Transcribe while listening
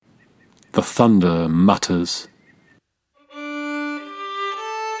The thunder mutters.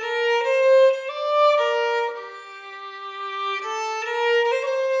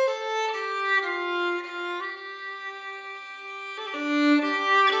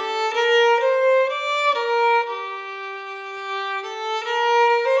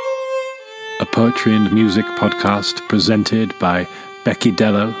 A poetry and music podcast presented by Becky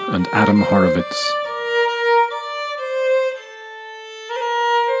Dello and Adam Horowitz.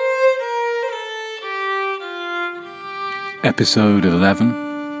 Episode 11.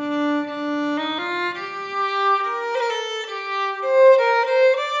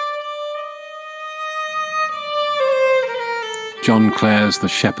 John Clare's The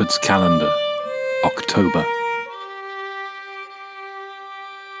Shepherd's Calendar, October.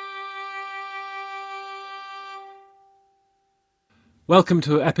 Welcome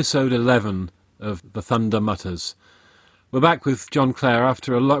to episode 11 of The Thunder Mutters. We're back with John Clare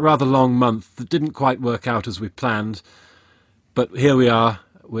after a rather long month that didn't quite work out as we planned. But here we are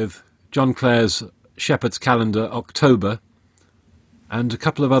with John Clare's Shepherd's Calendar, October, and a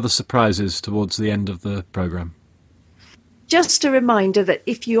couple of other surprises towards the end of the programme. Just a reminder that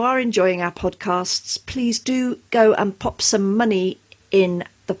if you are enjoying our podcasts, please do go and pop some money in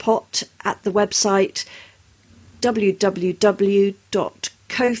the pot at the website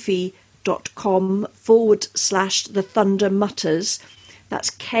www.ko-fi.com/The Thunder Mutters. That's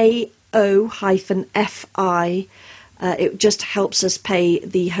KO-FI. It just helps us pay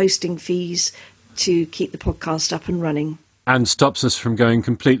the hosting fees to keep the podcast up and running. And stops us from going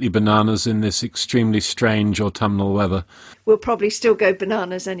completely bananas in this extremely strange autumnal weather. We'll probably still go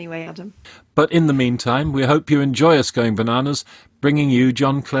bananas anyway, Adam. But in the meantime, we hope you enjoy us going bananas, bringing you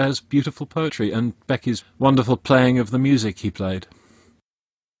John Clare's beautiful poetry and Becky's wonderful playing of the music he played.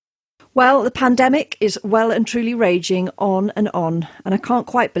 Well, the pandemic is well and truly raging on, and I can't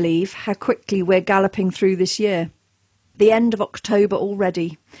quite believe how quickly we're galloping through this year. The end of October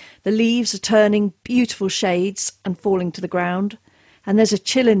already. The leaves are turning beautiful shades and falling to the ground, and there's a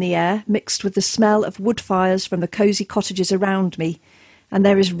chill in the air mixed with the smell of wood fires from the cosy cottages around me, and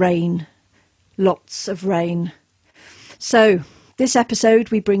there is rain. Lots of rain. So, this episode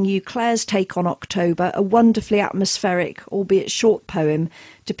we bring you Clare's take on October, a wonderfully atmospheric, albeit short poem,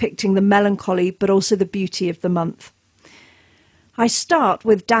 depicting the melancholy but also the beauty of the month. I start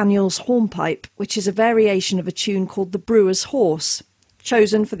with Daniel's Hornpipe, which is a variation of a tune called The Brewer's Horse,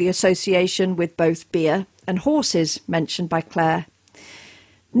 chosen for the association with both beer and horses mentioned by Clare.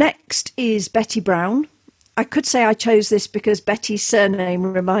 Next is Betty Brown. I could say I chose this because Betty's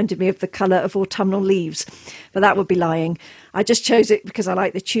surname reminded me of the colour of autumnal leaves, but that would be lying. I just chose it because I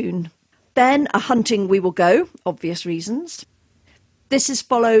like the tune. Then A Hunting We Will Go, obvious reasons. This is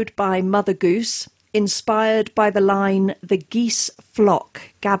followed by Mother Goose, inspired by the line, "The geese flock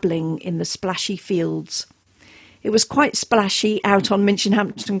gabbling in the splashy fields." It was quite splashy out on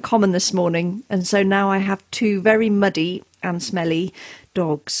Minchinhampton Common this morning, and so now I have two very muddy and smelly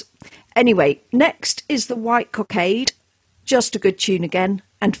dogs. Anyway, next is The White Cockade, just a good tune again,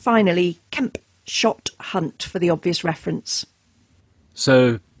 and finally Kemp Shot Hunt for the obvious reference.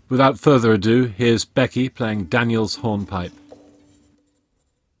 So, without further ado, here's Becky playing Daniel's Hornpipe.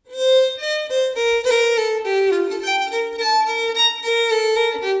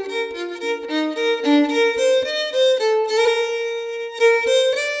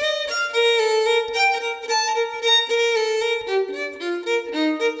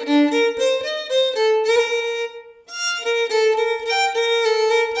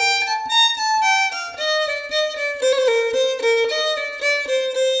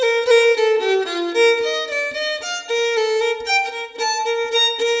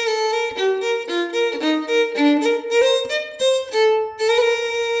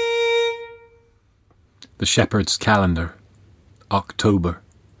 The Shepherd's Calendar, October.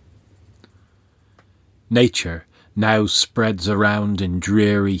 Nature now spreads around in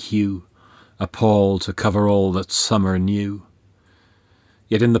dreary hue, a pall to cover all that summer knew.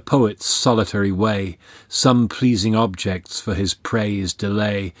 Yet in the poet's solitary way, some pleasing objects for his praise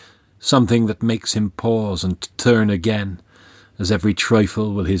delay, something that makes him pause and turn again, as every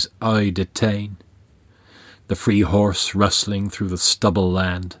trifle will his eye detain. The free horse rustling through the stubble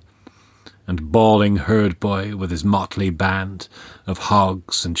land, and bawling herd boy with his motley band of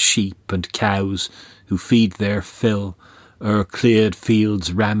hogs and sheep and cows who feed their fill o'er cleared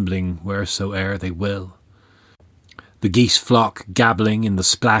fields rambling wheresoe'er they will. The geese flock gabbling in the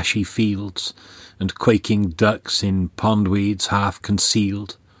splashy fields, and quaking ducks in pondweeds half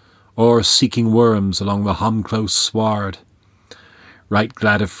concealed, or seeking worms along the home-close sward, right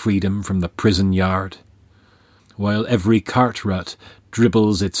glad of freedom from the prison yard, while every cart rut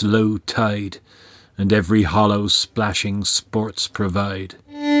dribbles its low tide, and every hollow splashing sports provide.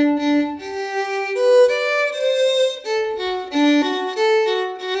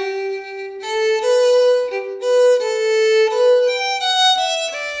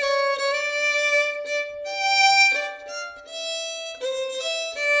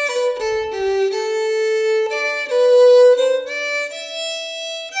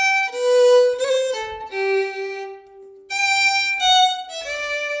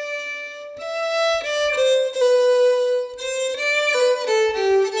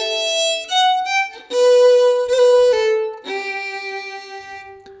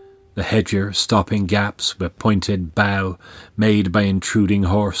 The hedger stopping gaps with pointed bough, made by intruding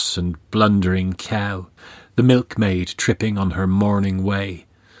horse and blundering cow, the milkmaid tripping on her morning way,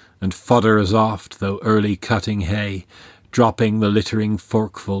 and fodder as oft, though early cutting hay, dropping the littering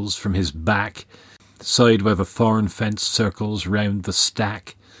forkfuls from his back, side where the thorn fence circles round the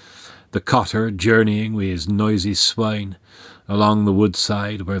stack, the cotter journeying wi' his noisy swine, along the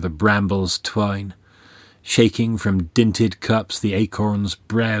woodside where the brambles twine, shaking from dinted cups the acorns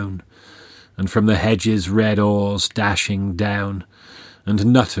brown, and from the hedges red oars dashing down, and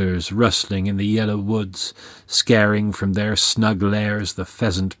nutters rustling in the yellow woods, scaring from their snug lairs the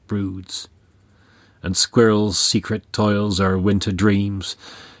pheasant broods. And squirrels' secret toils are winter dreams,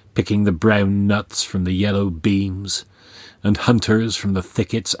 picking the brown nuts from the yellow beams, and hunters from the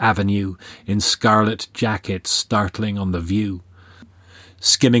thicket's avenue, in scarlet jackets startling on the view,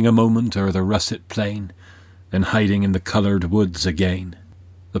 skimming a moment o'er the russet plain, then hiding in the coloured woods again.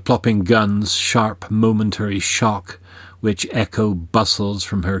 The plopping gun's sharp momentary shock, which echo bustles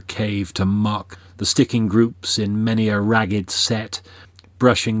from her cave to mock, the sticking groups in many a ragged set,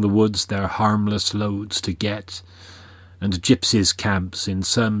 brushing the woods their harmless loads to get, and gypsies' camps in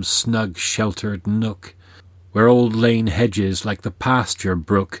some snug sheltered nook, where old lane hedges like the pasture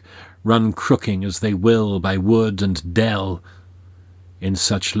brook run crooking as they will by wood and dell. In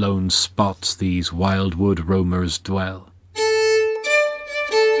such lone spots these wildwood roamers dwell.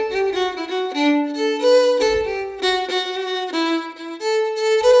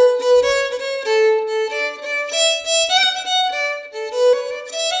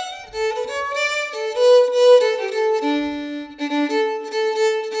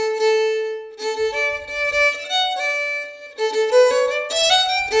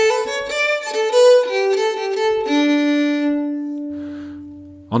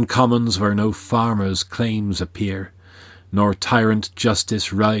 On commons where no farmers' claims appear, nor tyrant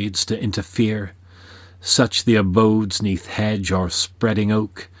justice rides to interfere, such the abodes neath hedge or spreading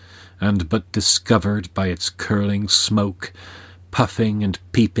oak, and but discovered by its curling smoke, puffing and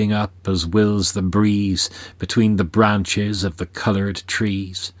peeping up as wills the breeze between the branches of the coloured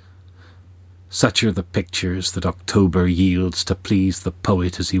trees. Such are the pictures that October yields to please the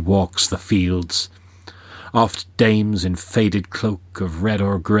poet as he walks the fields. Oft dames in faded cloak of red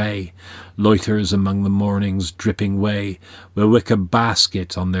or grey, loiters among the morning's dripping way, wi' wicker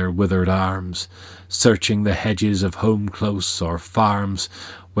basket on their withered arms, searching the hedges of home close or farms,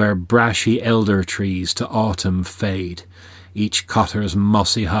 where brashy elder trees to autumn fade, each cotter's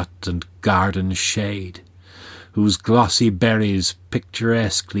mossy hut and garden shade, whose glossy berries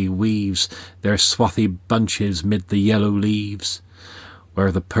picturesquely weaves their swathy bunches mid the yellow leaves,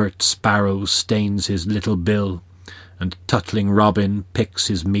 where the pert sparrow stains his little bill, and tuttling robin picks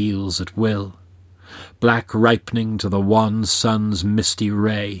his meals at will. Black ripening to the wan sun's misty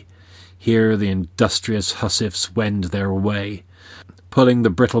ray, here the industrious hussifs wend their way, pulling the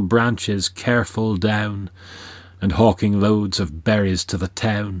brittle branches careful down, and hawking loads of berries to the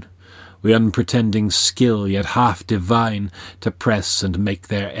town, wi' unpretending skill yet half divine, to press and make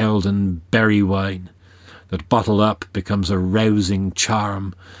their elden berry wine, that bottled up becomes a rousing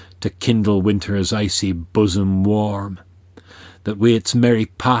charm to kindle winter's icy bosom warm, that wi' its merry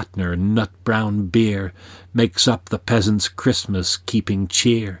partner nut-brown beer makes up the peasant's Christmas keeping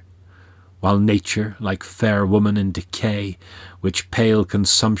cheer, while nature, like fair woman in decay, which pale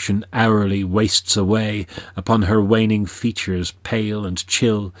consumption hourly wastes away upon her waning features pale and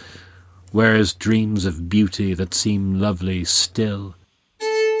chill, wears dreams of beauty that seem lovely still.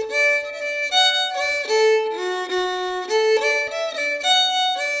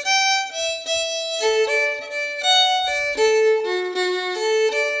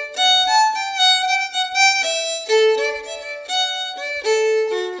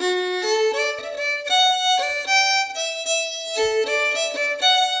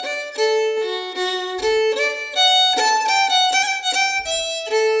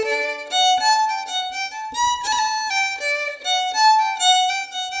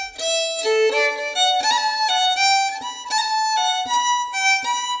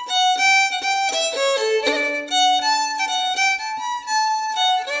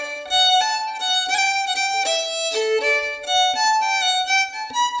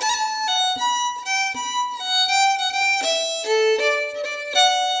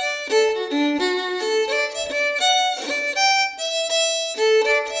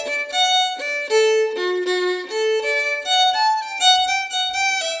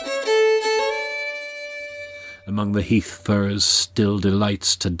 among the heath firs still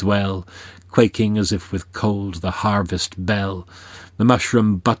delights to dwell, quaking as if with cold the harvest bell. The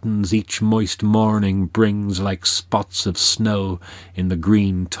mushroom buttons each moist morning brings like spots of snow in the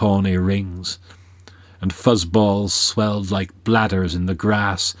green tawny rings, and fuzzballs swelled like bladders in the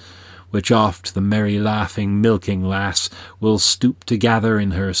grass, which oft the merry laughing milking lass will stoop to gather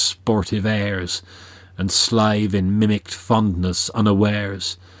in her sportive airs, and slive in mimicked fondness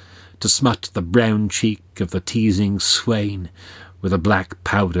unawares, to smut the brown cheek of the teasing swain with a black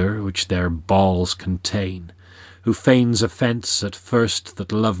powder which their balls contain, who feigns offence at first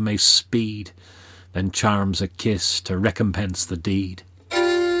that love may speed, then charms a kiss to recompense the deed.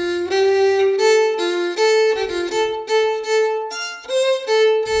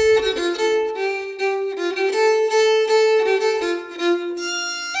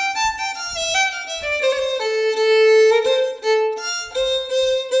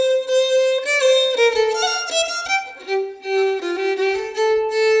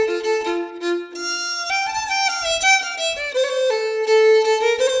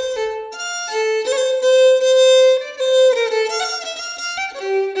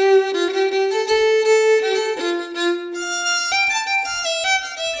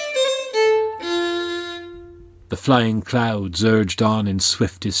 The flying clouds urged on in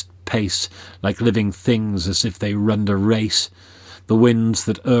swiftest pace, like living things as if they runned a race. The winds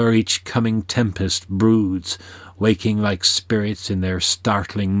that o'er each coming tempest broods, waking like spirits in their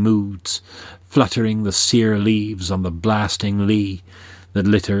startling moods, fluttering the sere leaves on the blasting lea that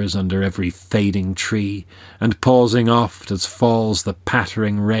litters under every fading tree, and pausing oft as falls the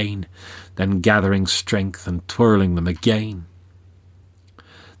pattering rain, then gathering strength and twirling them again.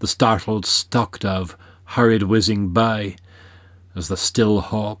 The startled stock-dove hurried whizzing by, as the still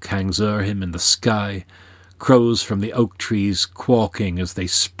hawk hangs o'er him in the sky, crows from the oak trees quawking as they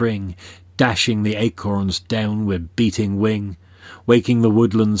spring, dashing the acorns down with beating wing, waking the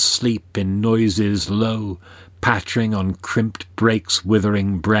woodland's sleep in noises low, pattering on crimped brakes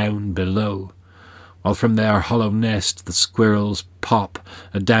withering brown below, while from their hollow nest the squirrels pop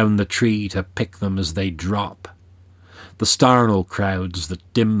adown the tree to pick them as they drop. The starnel crowds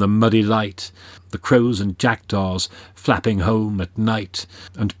that dim the muddy light, the crows and jackdaws flapping home at night,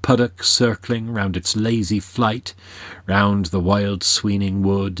 and puddock circling round its lazy flight, round the wild sweening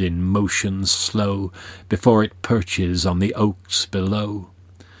wood in motion slow, before it perches on the oaks below.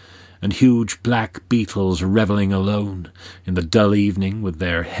 And huge black beetles revelling alone in the dull evening with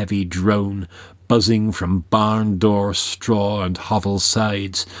their heavy drone, buzzing from barn door straw and hovel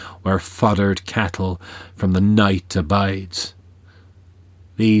sides, where foddered cattle from the night abides.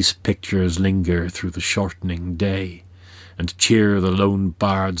 These pictures linger through the shortening day, and cheer the lone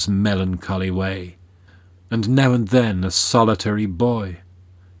bard's melancholy way, and now and then a solitary boy,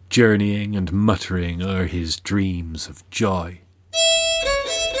 journeying and muttering o'er his dreams of joy.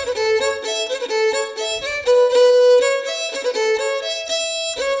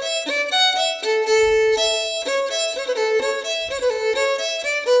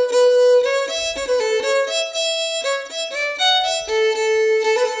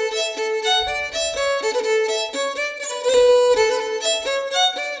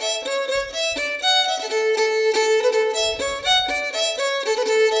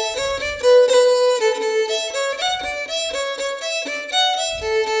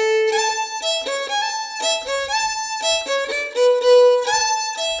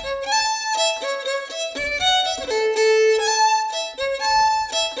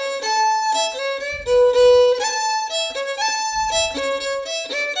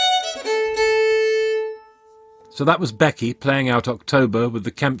 So that was Becky playing out October with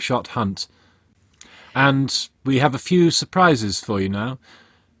the Kempshot Hunt. And we have a few surprises for you now,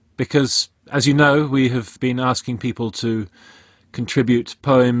 because, as you know, we have been asking people to contribute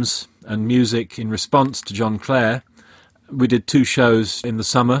poems and music in response to John Clare. We did 2 shows in the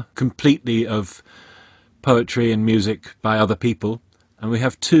summer, completely of poetry and music by other people, and we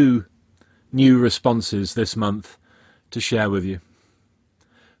have 2 new responses this month to share with you.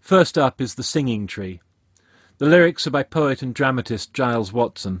 First up is The Singing Tree. The lyrics are by poet and dramatist Giles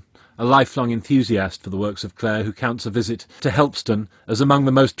Watson, a lifelong enthusiast for the works of Clare, who counts a visit to Helpston as among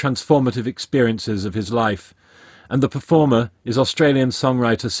the most transformative experiences of his life. And the performer is Australian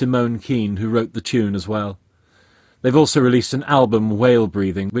songwriter Simone Keane, who wrote the tune as well. They've also released an album, Whale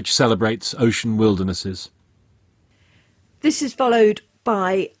Breathing, which celebrates ocean wildernesses. This is followed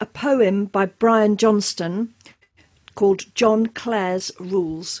by a poem by Brian Johnston called John Clare's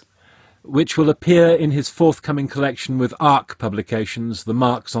Rules, which will appear in his forthcoming collection with ARC Publications, The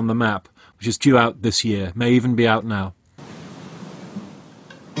Marks on the Map, which is due out this year, may even be out now.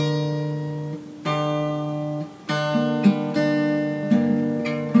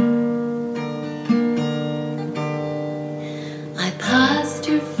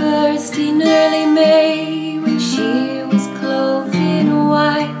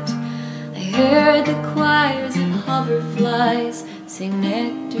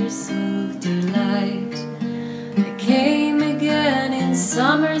 winter's smooth delight. I came again in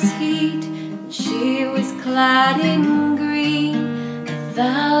summer's heat, and she was clad in green,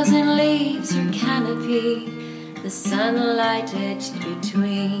 1,000 leaves her canopy, the sunlight edged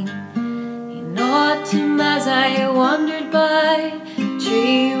between. In autumn as I wandered by, the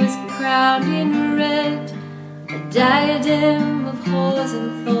tree was crowned in red, a diadem of haws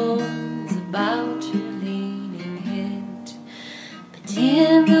and thorns about her leaning head. But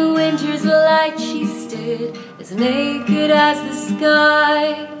in the winter's light she stood as naked as the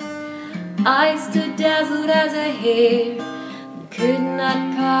sky. I stood dazzled as a hare and could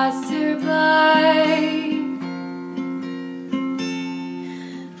not pass her by.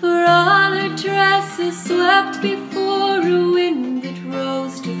 For all her tresses swept before a wind that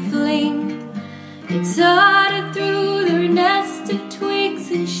rose to fling, it darted through their nest of twigs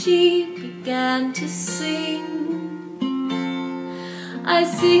and she began to sing. I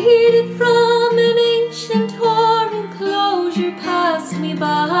seeded from an ancient hoar enclosure passed me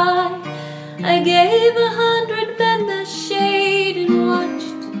by. I gave 100 men the shade and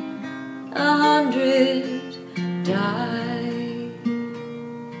watched 100 die.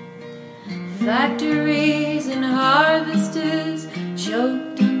 Factories and harvesters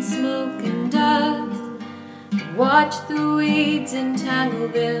choked on smoke and dust, watch the weeds entangle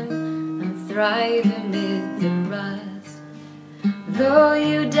them and thrive amid the rust. Though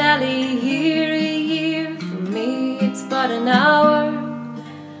you dally year a year, for me it's but an hour,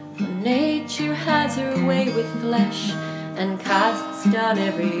 for nature has her way with flesh and casts down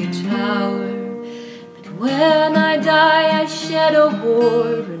every tower. But when I die I shed a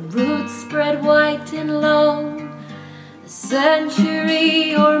hoar and roots spread white and long, a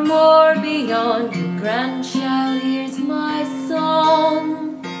century or more beyond, your grandchild hears my song.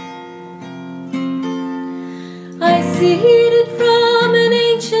 I seeded from an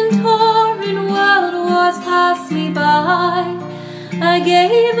ancient hoar and world wars passed me by. I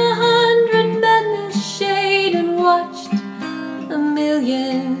gave 100 men the shade and watched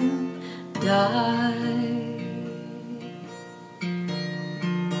 1,000,000 die.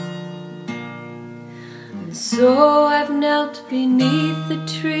 And so I've knelt beneath the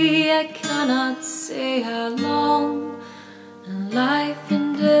tree, I cannot say how long, and life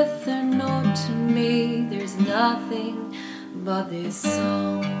and death are naught to me, there's nothing but this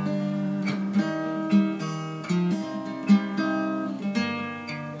song.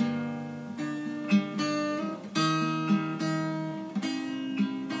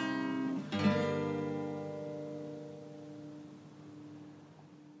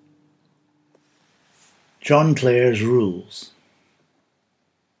 John Clare's Rules.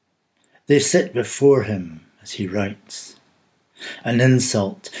 They sit before him as he writes, an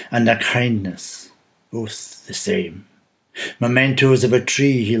insult and a kindness, both the same. Mementos of a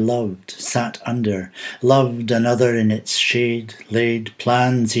tree he loved, sat under, loved another in its shade, laid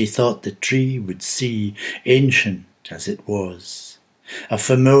plans he thought the tree would see, ancient as it was. A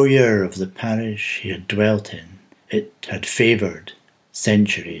familiar of the parish he had dwelt in, it had favoured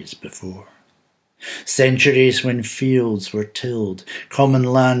centuries before. Centuries when fields were tilled, common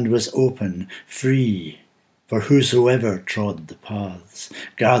land was open, free, for whosoever trod the paths,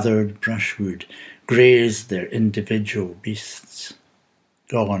 gathered brushwood, grazed their individual beasts.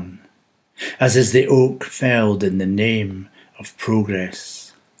 Gone, as is the oak felled in the name of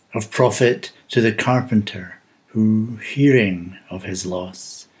progress, of profit to the carpenter who, hearing of his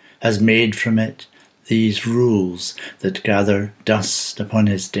loss, has made from it these rules that gather dust upon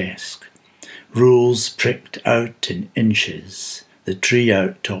his desk. Rules pricked out in inches, the tree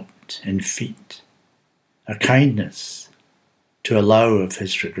out-topped in feet. A kindness to allow of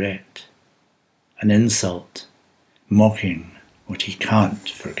his regret, an insult mocking what he can't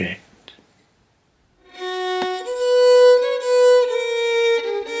forget.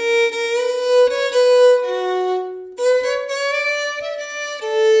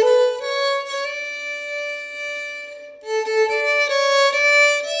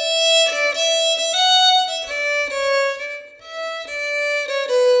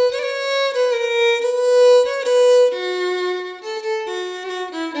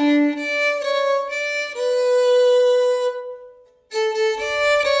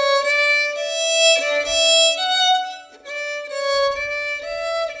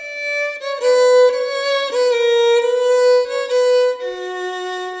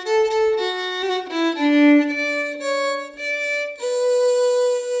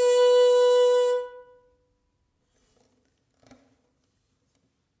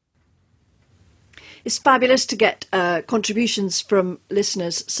 It's fabulous to get contributions from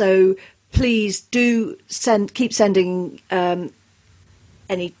listeners, so please do keep sending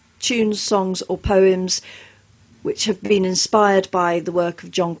any tunes, songs or poems which have been inspired by the work of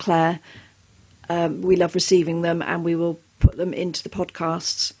John Clare. We love receiving them, and we will put them into the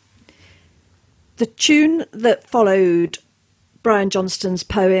podcasts. The tune that followed Brian Johnston's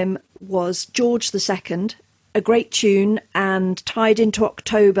poem was George II, a great tune and tied into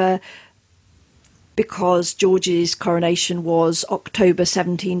October because George's coronation was October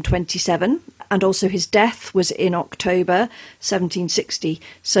 1727, and also his death was in October 1760,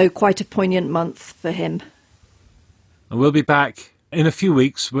 so quite a poignant month for him. And we'll be back in a few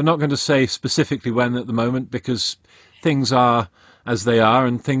weeks. We're not going to say specifically when at the moment because things are as they are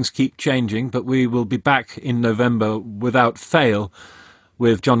and things keep changing, but we will be back in November without fail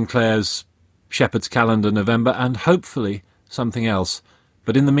with John Clare's Shepherd's Calendar November and hopefully something else.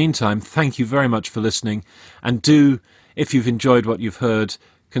 But in the meantime, thank you very much for listening, and do, if you've enjoyed what you've heard,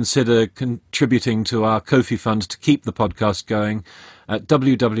 consider contributing to our Ko-fi fund to keep the podcast going at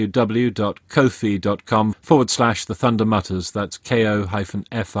www.ko-fi.com/The Thunder Mutters. That's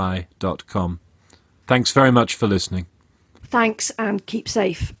ko-fi.com. Thanks very much for listening. Thanks, and keep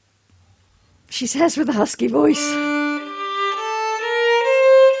safe, she says with a husky voice.